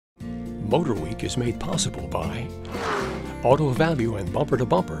MotorWeek is made possible by Auto Value and Bumper to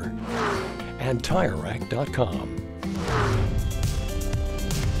Bumper and TireRack.com.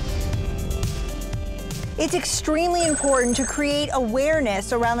 It's extremely important to create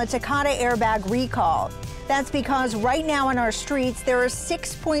awareness around the Takata airbag recall. That's because right now on our streets, there are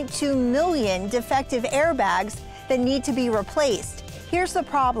 6.2 million defective airbags that need to be replaced. Here's the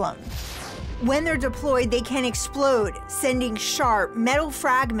problem. When they're deployed, they can explode, sending sharp metal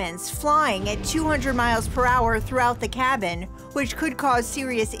fragments flying at 200 miles per hour throughout the cabin, which could cause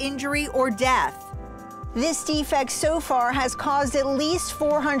serious injury or death. This defect so far has caused at least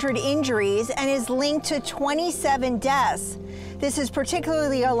 400 injuries and is linked to 27 deaths. This is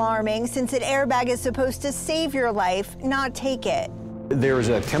particularly alarming since an airbag is supposed to save your life, not take it. There's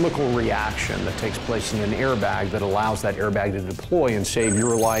a chemical reaction that takes place in an airbag that allows that airbag to deploy and save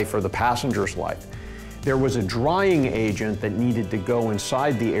your life or the passenger's life. There was a drying agent that needed to go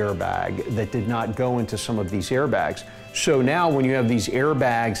inside the airbag that did not go into some of these airbags. So now when you have these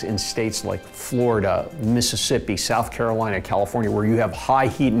airbags in states like Florida, Mississippi, South Carolina, California, where you have high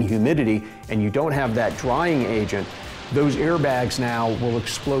heat and humidity and you don't have that drying agent, those airbags now will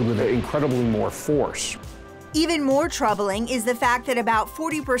explode with incredibly more force. Even more troubling is the fact that about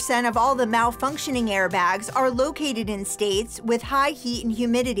 40% of all the malfunctioning airbags are located in states with high heat and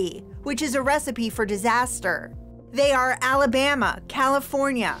humidity, which is a recipe for disaster. They are Alabama,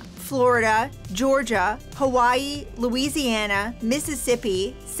 California, Florida, Georgia, Hawaii, Louisiana,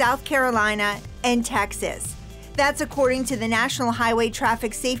 Mississippi, South Carolina, and Texas. That's according to the National Highway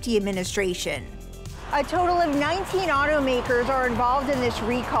Traffic Safety Administration. A total of 19 automakers are involved in this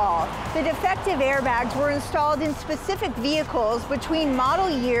recall. The defective airbags were installed in specific vehicles between model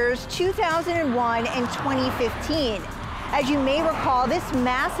years 2001 and 2015. As you may recall, this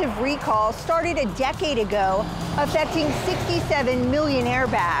massive recall started a decade ago, affecting 67 million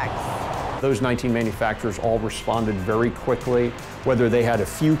airbags. Those 19 manufacturers all responded very quickly, whether they had a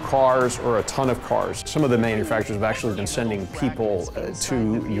few cars or a ton of cars. Some of the manufacturers have actually been sending people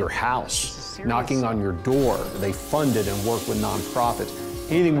to your house, knocking on your door. They funded and work with nonprofits.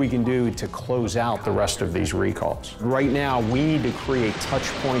 Anything we can do to close out the rest of these recalls. Right now, we need to create touch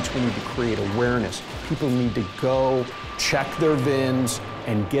points. We need to create awareness. People need to go check their VINs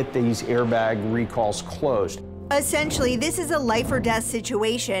and get these airbag recalls closed. Essentially, this is a life or death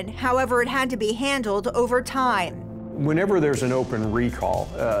situation. However, it had to be handled over time. Whenever there's an open recall,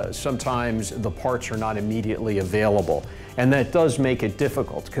 sometimes the parts are not immediately available. And that does make it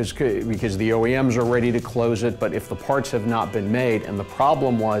difficult because the OEMs are ready to close it, but if the parts have not been made, and the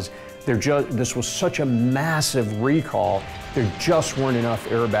problem was this was such a massive recall, there just weren't enough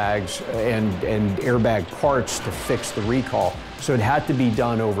airbags and airbag parts to fix the recall. So it had to be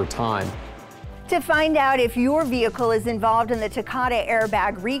done over time. To find out if your vehicle is involved in the Takata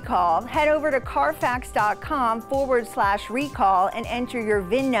airbag recall, head over to carfax.com/recall and enter your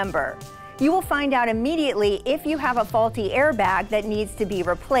VIN number. You will find out immediately if you have a faulty airbag that needs to be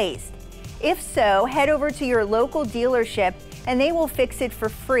replaced. If so, head over to your local dealership and they will fix it for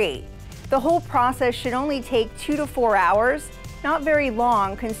free. The whole process should only take 2 to 4 hours, not very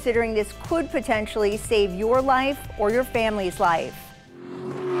long considering this could potentially save your life or your family's life.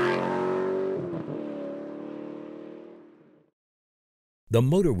 The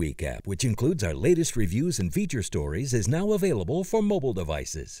MotorWeek app, which includes our latest reviews and feature stories, is now available for mobile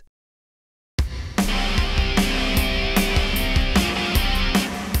devices.